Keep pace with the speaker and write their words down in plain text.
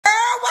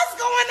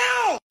going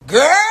on?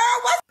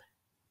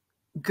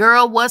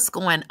 Girl, what's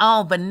going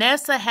on?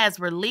 Vanessa has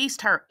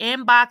released her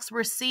inbox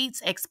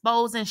receipts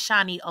exposing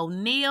Shaunie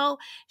O'Neal.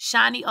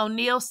 Shaunie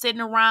O'Neal sitting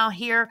around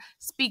here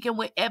speaking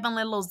with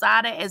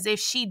evelynlozada as if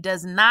she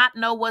does not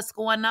know what's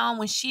going on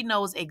when she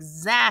knows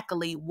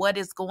exactly what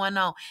is going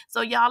on.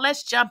 So y'all,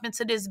 let's jump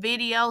into this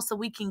video so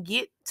we can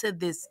get to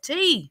this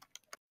tea.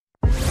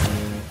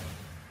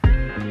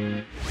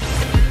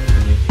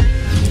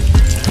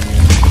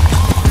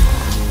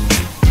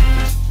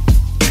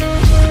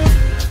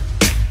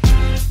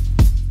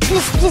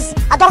 Please,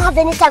 I don't have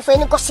any time for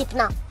any gossip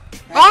now.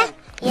 Eh?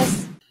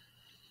 Yes.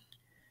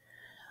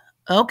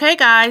 Okay,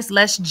 guys,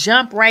 let's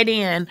jump right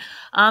in.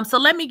 So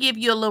let me give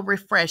you a little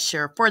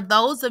refresher. For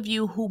those of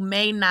you who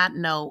may not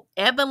know,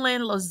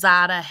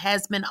 evelynlozada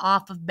has been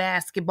off of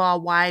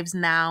Basketball Wives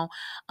now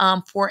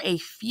for a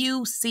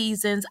few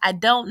seasons. I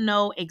don't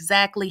know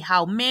exactly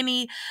how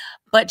many,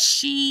 but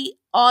she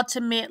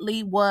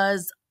ultimately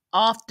was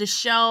off the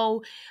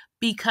show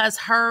because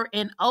her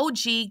and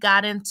OG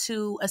got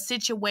into a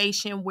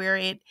situation where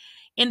it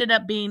ended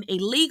up being a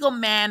legal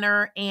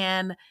matter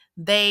and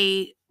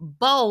they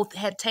both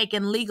had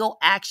taken legal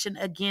action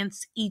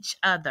against each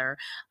other.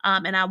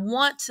 And I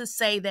want to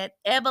say that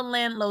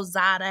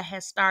evelynlozada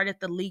has started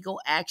the legal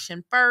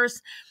action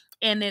first,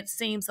 and it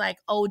seems like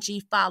OG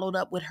followed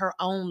up with her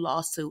own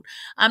lawsuit.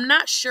 I'm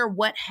not sure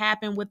what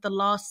happened with the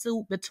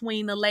lawsuit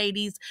between the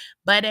ladies,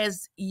 but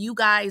as you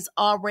guys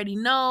already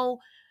know,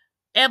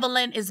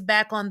 Evelyn is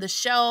back on the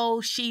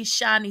show. She's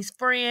Shaunie's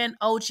friend.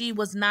 OG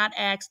was not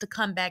asked to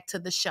come back to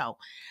the show.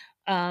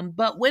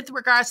 But with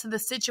regards to the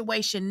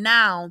situation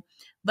now,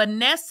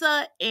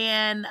 Vanessa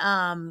and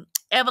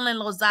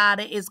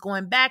evelynlozada is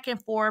going back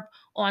and forth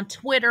on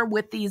Twitter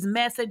with these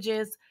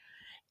messages.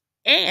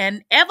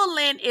 And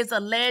Evelyn is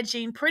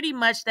alleging pretty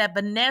much that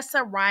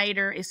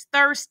vanessarider is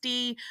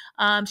thirsty.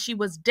 She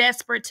was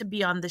desperate to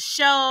be on the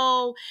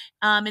show.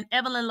 And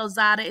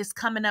evelynlozada is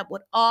coming up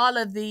with all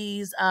of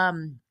these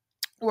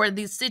or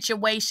these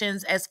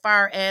situations as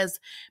far as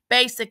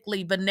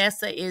basically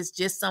Vanessa is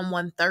just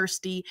someone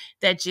thirsty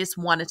that just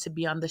wanted to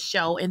be on the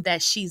show, and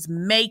that she's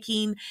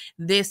making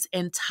this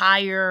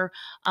entire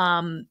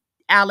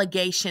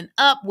allegation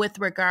up with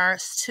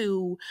regards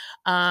to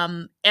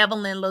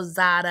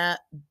evelynlozada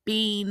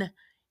being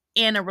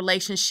in a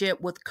relationship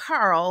with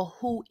Carl,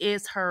 who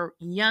is her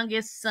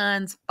youngest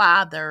son's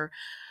father.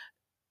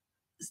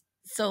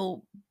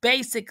 So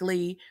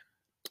basically,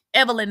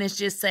 Evelyn is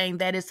just saying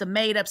that it's a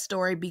made-up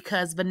story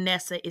because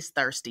Vanessa is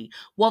thirsty.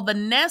 Well,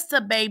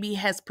 Vanessa, baby,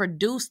 has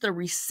produced the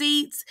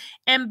receipts,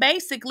 and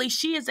basically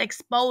she is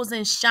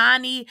exposing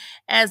Shaunie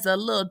as a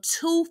little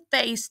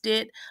two-faced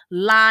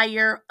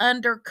liar,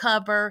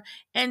 undercover,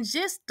 and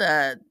just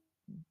a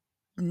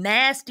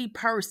nasty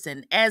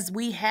person, as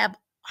we have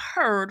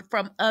heard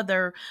from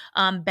other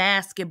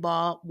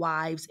basketball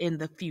wives in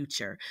the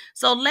future.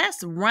 So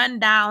let's run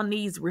down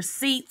these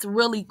receipts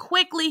really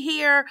quickly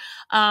here.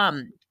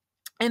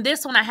 And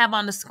this one I have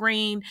on the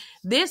screen.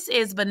 This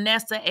is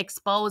Vanessa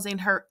exposing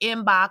her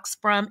inbox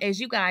from, as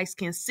you guys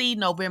can see,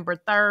 November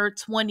 3rd,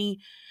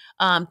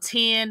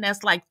 2010.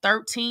 That's like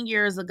 13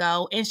 years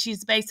ago. And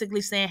she's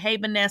basically saying, hey,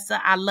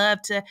 Vanessa, I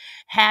love to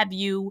have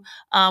you.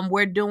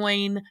 We're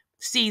doing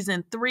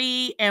season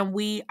 3 and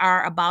we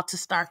are about to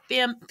start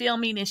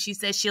filming. And she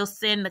says she'll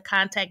send the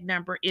contact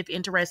number if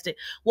interested.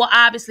 Well,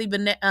 obviously,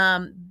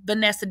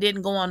 Vanessa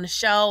didn't go on the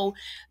show.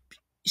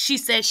 She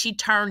said she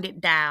turned it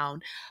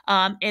down.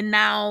 And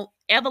now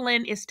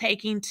Evelyn is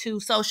taking to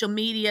social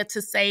media to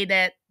say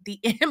that the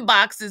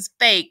inbox is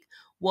fake.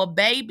 Well,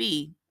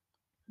 baby,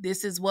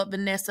 this is what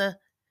Vanessa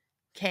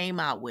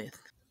came out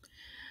with.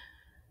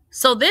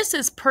 So this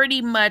is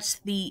pretty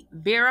much the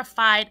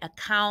verified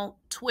account,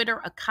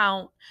 Twitter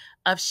account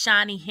of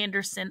Shaunie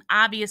Henderson.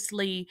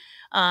 Obviously,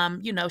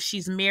 you know,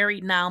 she's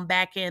married now.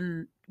 Back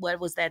in, what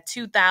was that,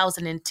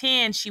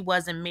 2010, she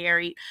wasn't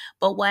married.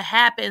 But what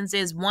happens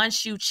is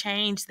once you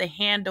change the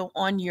handle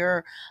on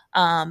your,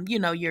 you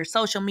know, your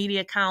social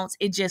media accounts,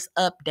 it just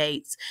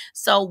updates.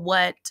 So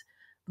what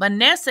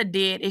Vanessa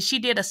did is she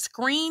did a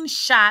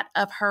screenshot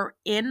of her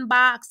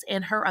inbox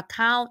and her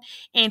account,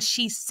 and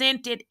she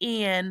sent it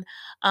in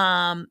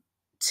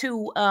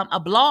to a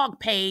blog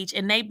page,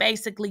 and they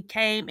basically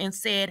came and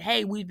said,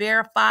 hey, we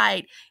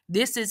verified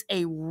this is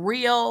a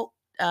real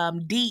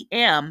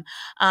DM.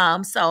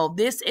 So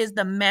this is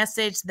the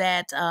message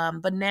that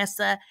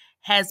Vanessa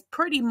has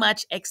pretty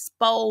much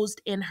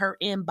exposed in her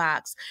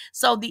inbox.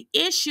 So the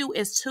issue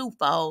is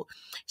twofold.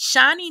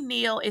 Shaunie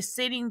O'Neal is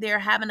sitting there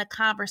having a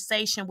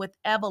conversation with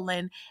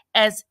Evelyn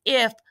as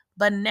if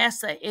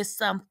Vanessa is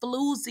some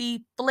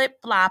floozy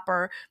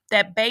flip-flopper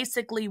that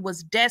basically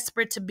was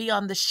desperate to be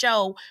on the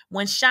show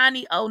when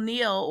Shaunie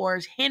O'Neal, or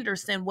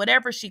Henderson,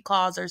 whatever she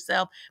calls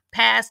herself,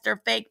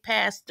 pastor, fake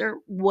pastor,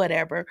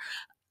 whatever,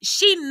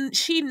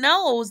 she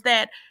knows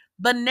that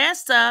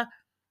Vanessa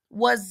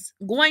was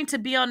going to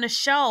be on the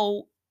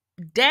show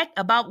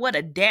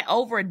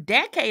over a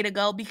decade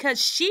ago,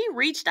 because she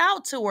reached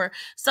out to her.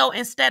 So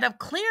instead of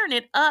clearing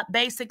it up,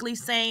 basically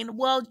saying,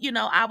 well,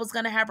 I was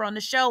going to have her on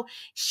the show,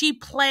 she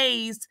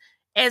plays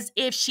as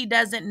if she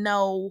doesn't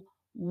know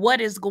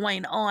what is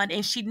going on,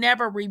 and she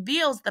never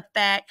reveals the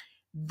fact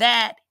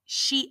that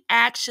she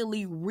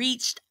actually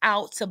reached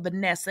out to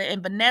Vanessa,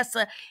 and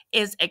Vanessa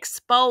is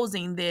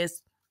exposing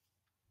this.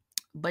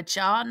 But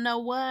y'all know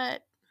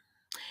what?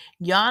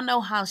 Y'all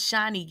know how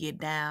Shaunie get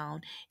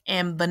down,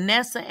 and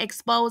Vanessa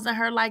exposing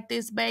her like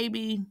this,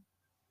 baby.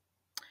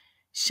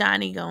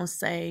 Shaunie gonna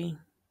say,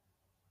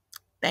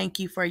 thank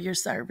you for your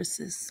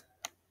services.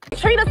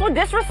 Treat us with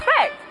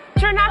disrespect.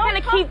 You're not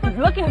gonna keep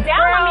looking down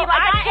on me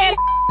like I am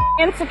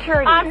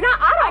insecurity. I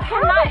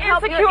cannot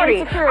help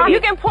insecurity. You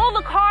can pull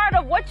the card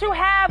of what you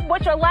have,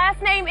 what your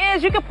last name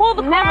is. You can pull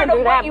the card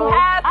of what you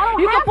have.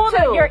 You can pull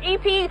your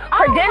EP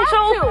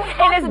credentials,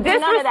 and it's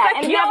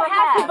disrespectful. You don't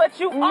have to, but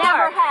you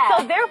are.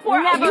 So therefore,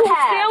 you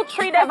still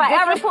treat us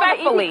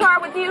disrespectfully.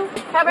 But you're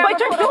doing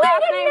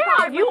it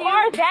now. You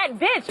are that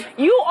bitch.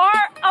 You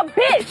are a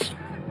bitch.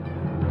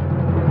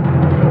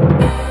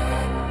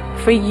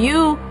 For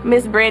you,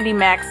 Miss Brandy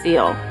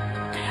Maxiel,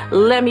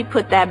 let me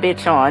put that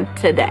bitch on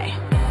today.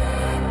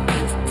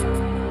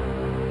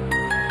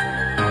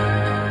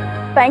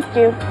 Thank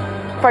you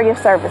for your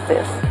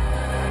services.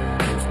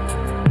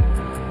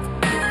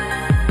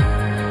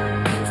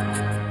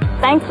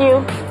 Thank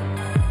you.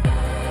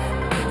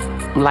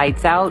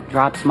 Lights out,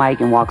 drops mic,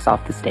 and walks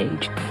off the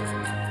stage.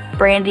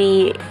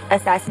 Brandy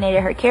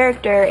assassinated her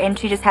character, and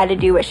she just had to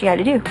do what she had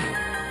to do.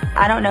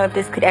 I don't know if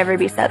this could ever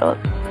be settled.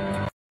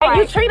 And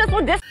you treat us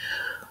with this.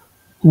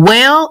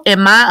 Well,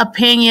 in my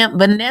opinion,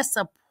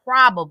 Vanessa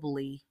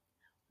probably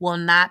will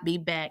not be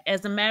back.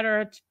 As a matter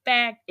of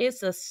fact,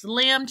 it's a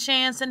slim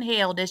chance in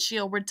hell that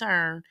she'll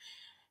return.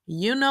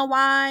 You know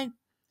why?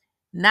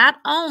 Not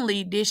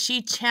only did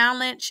she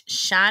challenge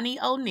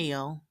Shaunie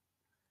O'Neal,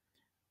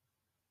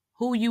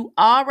 who you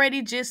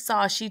already just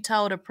saw, she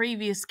told a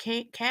previous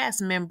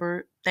cast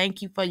member,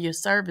 thank you for your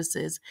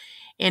services,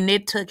 and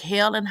it took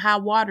hell and high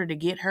water to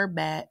get her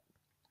back.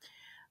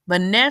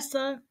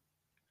 Vanessa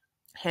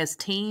has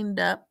teamed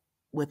up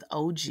with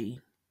OG.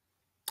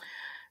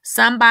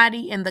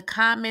 Somebody in the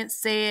comments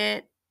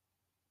said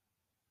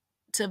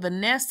to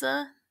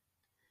Vanessa,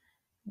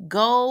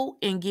 go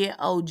and get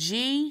OG,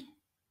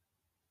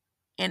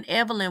 and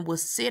Evelyn will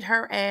sit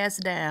her ass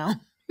down.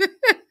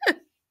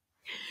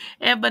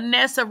 And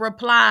Vanessa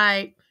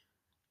replied,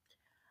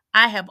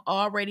 I have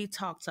already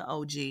talked to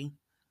OG.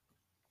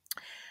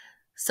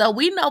 So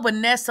we know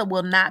Vanessa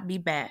will not be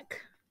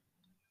back.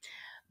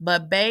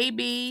 But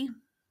baby,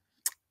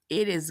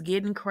 it is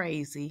getting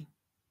crazy.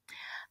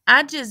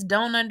 I just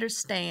don't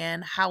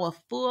understand how a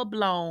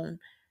full-blown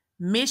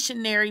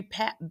missionary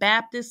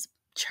Baptist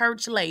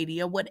church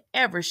lady, or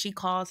whatever she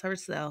calls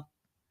herself,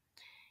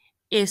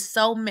 is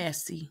so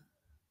messy.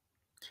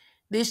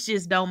 This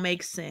just don't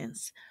make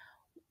sense.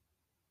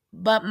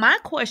 But my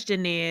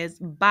question is,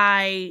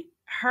 by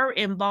her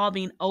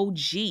involving OG,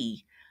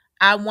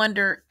 I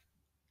wonder,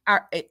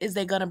 is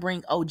they going to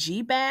bring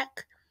OG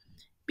back?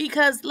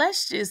 Because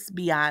let's just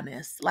be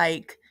honest.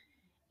 Like,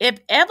 if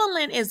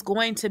Evelyn is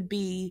going to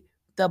be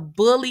the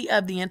bully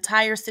of the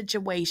entire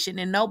situation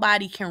and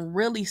nobody can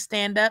really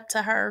stand up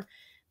to her,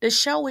 the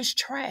show is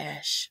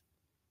trash.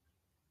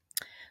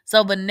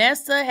 So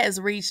Vanessa has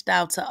reached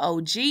out to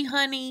OG,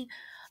 honey,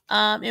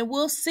 and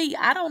we'll see.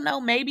 I don't know.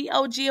 Maybe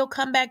OG will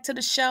come back to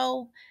the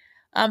show.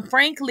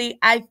 Frankly,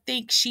 I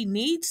think she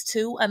needs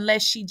to,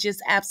 unless she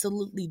just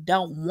absolutely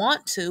don't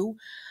want to,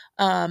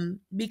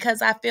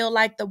 because I feel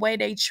like the way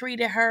they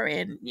treated her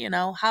and,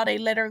 how they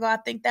let her go, I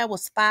think that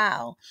was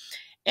foul.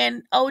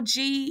 And OG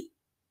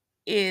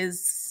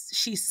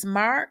she's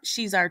smart,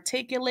 she's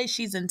articulate,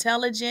 she's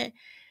intelligent.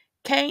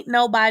 Can't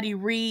nobody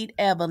read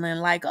Evelyn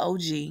like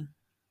OG.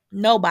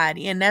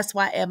 Nobody. And that's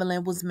why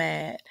Evelyn was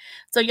mad.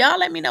 So y'all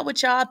let me know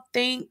what y'all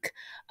think.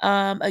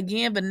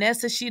 Again,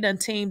 Vanessa, she done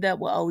teamed up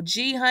with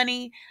OG,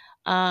 honey.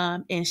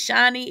 And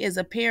Shaunie is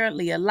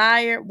apparently a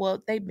liar.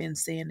 Well, they've been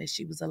saying that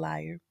she was a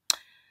liar.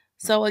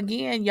 So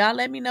again, y'all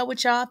let me know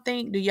what y'all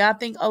think. Do y'all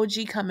think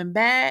OG coming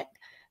back?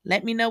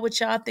 Let me know what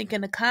y'all think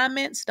in the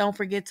comments. Don't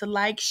forget to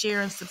like,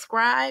 share, and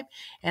subscribe.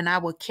 And I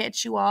will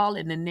catch you all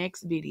in the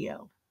next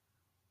video.